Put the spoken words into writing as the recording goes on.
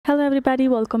Hello everybody,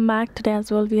 welcome back. Today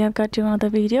as well we have got you another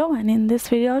video, and in this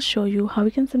video I'll show you how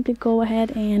you can simply go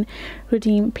ahead and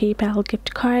redeem PayPal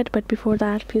gift card. But before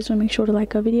that, please do make sure to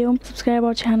like our video, subscribe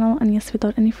our channel, and yes,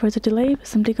 without any further delay, we're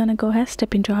simply gonna go ahead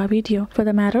step into our video. For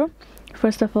the matter,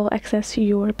 first of all, access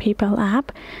your PayPal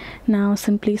app. Now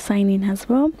simply sign in as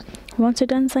well. Once you're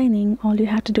done signing, all you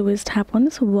have to do is tap on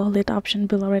this wallet option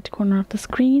below right corner of the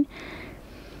screen.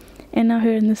 And now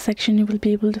here in this section you will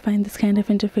be able to find this kind of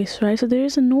interface, right? So there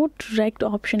is no direct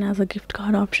option as a gift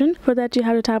card option. For that, you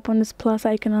have to tap on this plus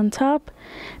icon on top.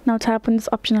 Now tap on this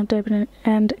option of debit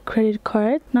and credit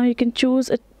card. Now you can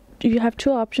choose you have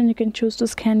two options. You can choose to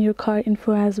scan your card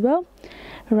info as well,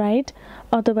 right?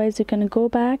 Otherwise you can go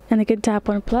back and you can tap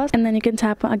on plus, and then you can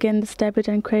tap on again this debit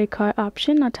and credit card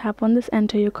option. Now tap on this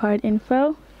enter your card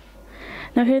info.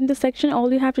 Now here in this section,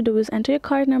 all you have to do is enter your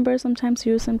card number. Sometimes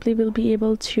you simply will be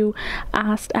able to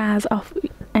ask as of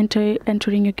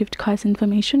entering your gift card's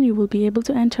information. You will be able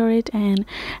to enter it and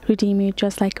redeem it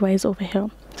just likewise over here.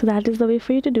 So that is the way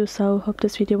for you to do so. Hope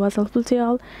this video was helpful to you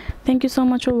all. Thank you so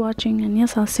much for watching, and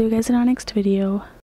yes, I'll see you guys in our next video.